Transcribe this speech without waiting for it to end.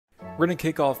We're going to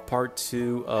kick off part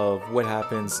 2 of what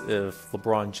happens if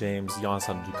LeBron James, Giannis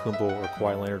Antetokounmpo, or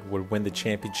Kawhi Leonard would win the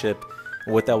championship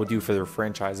and what that would do for their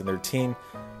franchise and their team.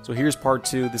 So here's part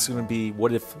 2. This is going to be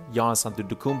what if Giannis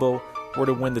Antetokounmpo were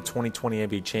to win the 2020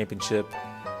 NBA championship,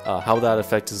 how that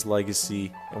affects his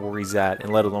legacy and where he's at,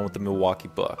 and let alone with the Milwaukee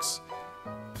Bucks.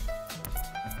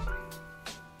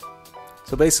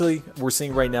 So basically, we're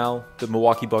seeing right now the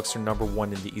Milwaukee Bucks are number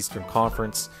 1 in the Eastern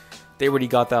Conference. They already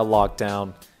got that locked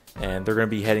down, and they're going to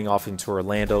be heading off into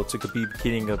Orlando to be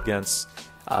competing against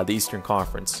the Eastern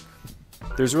Conference.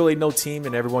 There's really no team,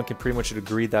 and everyone can pretty much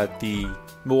agree that the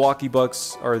Milwaukee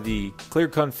Bucks are the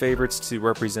clear-cut favorites to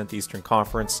represent the Eastern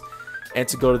Conference and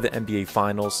to go to the NBA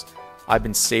Finals. I've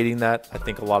been stating that. I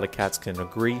think a lot of cats can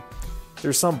agree.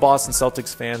 There's some Boston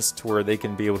Celtics fans to where they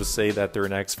can be able to say that they're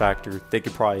an X factor. They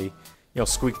could probably,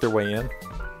 squeak their way in.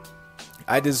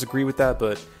 I disagree with that,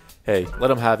 but hey, let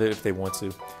them have it if they want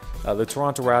to. The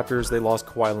Toronto Raptors, they lost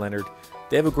Kawhi Leonard.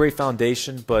 They have a great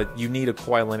foundation, but you need a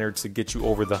Kawhi Leonard to get you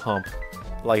over the hump,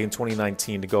 like in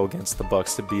 2019, to go against the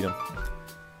Bucks to beat them.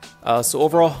 So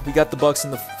overall, we got the Bucks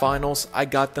in the finals. I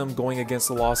got them going against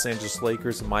the Los Angeles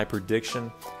Lakers in my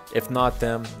prediction. If not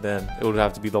them, then it would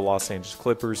have to be the Los Angeles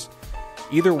Clippers.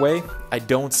 Either way, I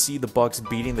don't see the Bucks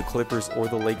beating the Clippers or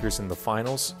the Lakers in the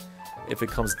finals if it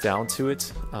comes down to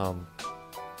it.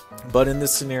 But in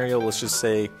this scenario, let's just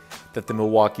say that the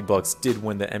Milwaukee Bucks did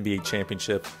win the NBA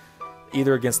championship,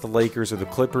 either against the Lakers or the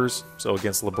Clippers, so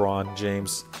against LeBron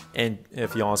James, and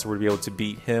if Giannis were to be able to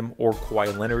beat him or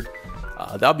Kawhi Leonard,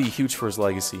 that would be huge for his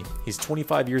legacy. He's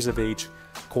 25 years of age.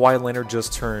 Kawhi Leonard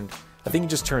just turned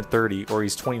 30, or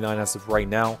he's 29 as of right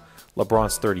now.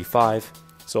 LeBron's 35.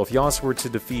 So if Giannis were to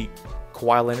defeat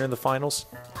Kawhi Leonard in the finals,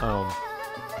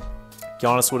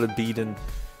 Giannis would have beaten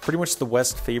pretty much the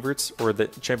West favorites, or the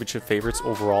championship favorites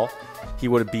overall. He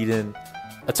would have beaten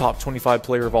a top 25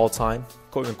 player of all time,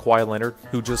 Kawhi Leonard,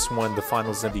 who just won the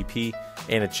Finals MVP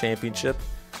and a championship.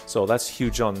 So that's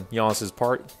huge on Giannis's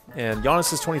part. And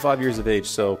Giannis is 25 years of age,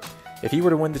 so if he were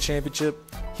to win the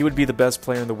championship, he would be the best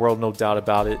player in the world, no doubt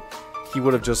about it. He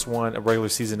would have just won a regular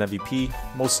season MVP.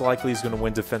 Most likely he's going to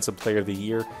win Defensive Player of the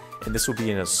Year, and this will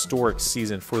be an historic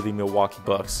season for the Milwaukee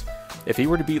Bucks. If he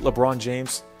were to beat LeBron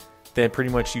James, then pretty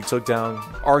much you took down,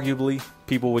 arguably,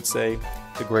 people would say,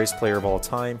 the greatest player of all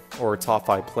time, or a top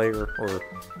 5 player, or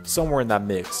somewhere in that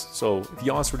mix. So if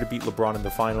Giannis were to beat LeBron in the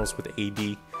finals with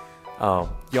AD,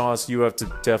 Giannis, you have to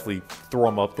definitely throw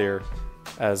him up there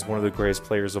as one of the greatest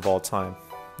players of all time.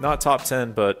 Not top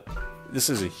 10, but this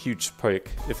is a huge pick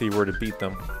if he were to beat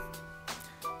them.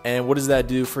 And what does that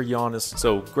do for Giannis?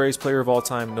 So greatest player of all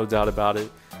time, no doubt about it.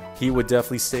 He would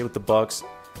definitely stay with the Bucks.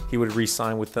 He would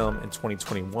re-sign with them in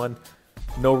 2021.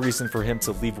 No reason for him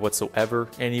to leave whatsoever,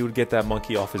 and he would get that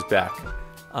monkey off his back.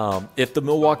 If the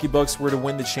Milwaukee Bucks were to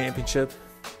win the championship,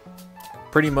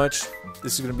 pretty much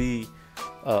this is going to be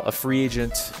a free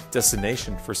agent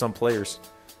destination for some players.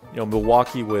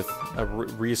 Milwaukee with a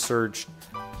resurged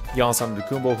Giannis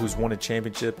Antetokounmpo, who's won a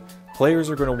championship, players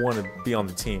are going to want to be on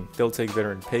the team. They'll take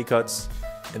veteran pay cuts,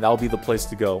 and that'll be the place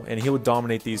to go. And he would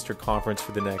dominate the Eastern Conference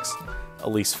for the next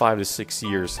at least 5 to 6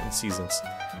 years and seasons.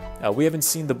 We haven't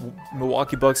seen the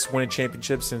Milwaukee Bucks win a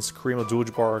championship since Kareem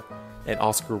Abdul-Jabbar and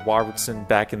Oscar Robertson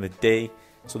back in the day.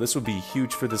 So this would be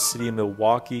huge for the city of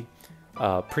Milwaukee.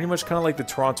 Pretty much kind of like the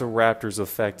Toronto Raptors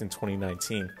effect in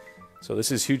 2019. So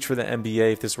this is huge for the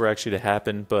NBA if this were actually to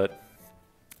happen. But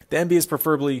the NBA is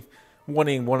preferably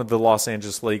wanting one of the Los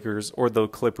Angeles Lakers or the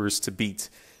Clippers to beat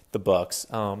the Bucks.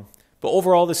 But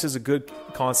overall, this is a good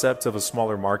concept of a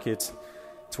smaller market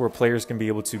to where players can be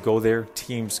able to go there.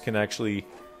 Teams can actually,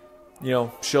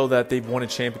 show that they've won a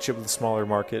championship with a smaller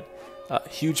market.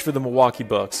 Huge for the Milwaukee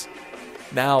Bucks.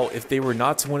 Now, if they were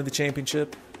not to win the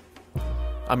championship,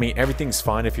 I mean, everything's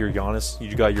fine if you're Giannis.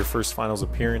 You got your first finals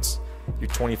appearance. You're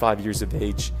 25 years of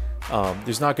age.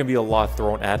 There's not going to be a lot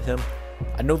thrown at him.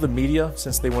 I know the media,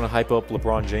 since they want to hype up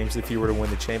LeBron James if he were to win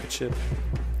the championship,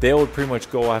 they would pretty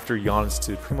much go after Giannis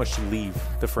to pretty much leave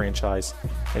the franchise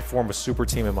and form a super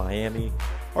team in Miami,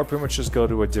 or pretty much just go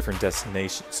to a different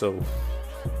destination. So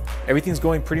everything's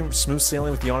going pretty much smooth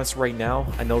sailing with Giannis right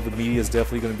now. I know the media is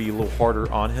definitely going to be a little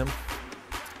harder on him,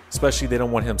 especially they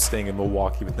don't want him staying in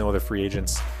Milwaukee with no other free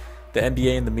agents. The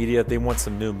NBA and the media, they want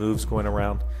some new moves going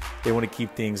around. They want to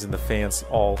keep things and the fans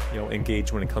all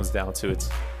engaged when it comes down to it.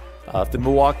 If the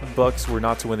Milwaukee Bucks were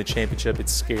not to win the championship,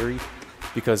 it's scary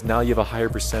because now you have a higher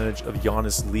percentage of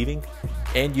Giannis leaving,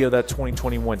 and you have that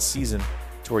 2021 season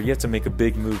to where you have to make a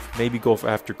big move, maybe go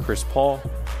after Chris Paul,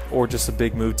 or just a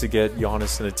big move to get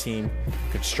Giannis and a team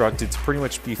constructed to pretty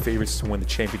much be favorites to win the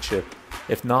championship.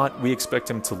 If not, we expect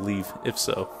him to leave, if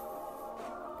so.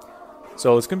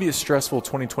 So it's going to be a stressful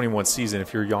 2021 season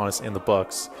if you're Giannis and the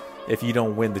Bucks if you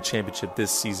don't win the championship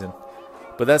this season.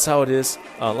 But that's how it is.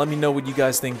 Let me know what you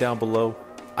guys think down below.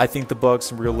 I think the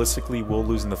Bucks realistically will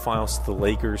lose in the finals to the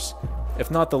Lakers.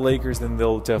 If not the Lakers, then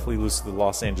they'll definitely lose to the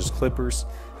Los Angeles Clippers.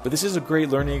 But this is a great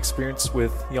learning experience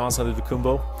with Giannis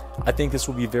Antetokounmpo. I think this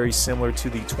will be very similar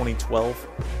to the 2012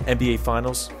 NBA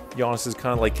Finals. Giannis is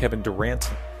kind of like Kevin Durant,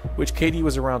 which KD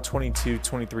was around 22,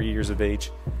 23 years of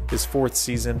age, his 4th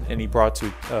season, and he brought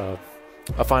to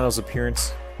a finals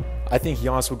appearance. I think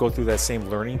Giannis will go through that same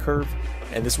learning curve,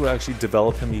 and this will actually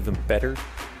develop him even better.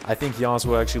 I think Giannis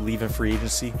will actually leave in free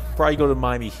agency, probably go to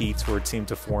Miami Heat for a team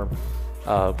to form,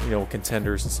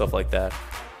 contenders and stuff like that.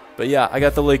 But yeah, I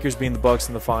got the Lakers being the Bucks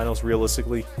in the finals.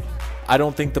 Realistically, I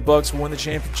don't think the Bucks will win the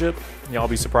championship. I'll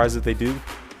be surprised if they do.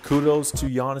 Kudos to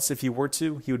Giannis if he were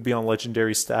to. He would be on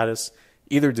legendary status,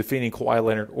 either defeating Kawhi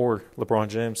Leonard or LeBron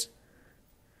James.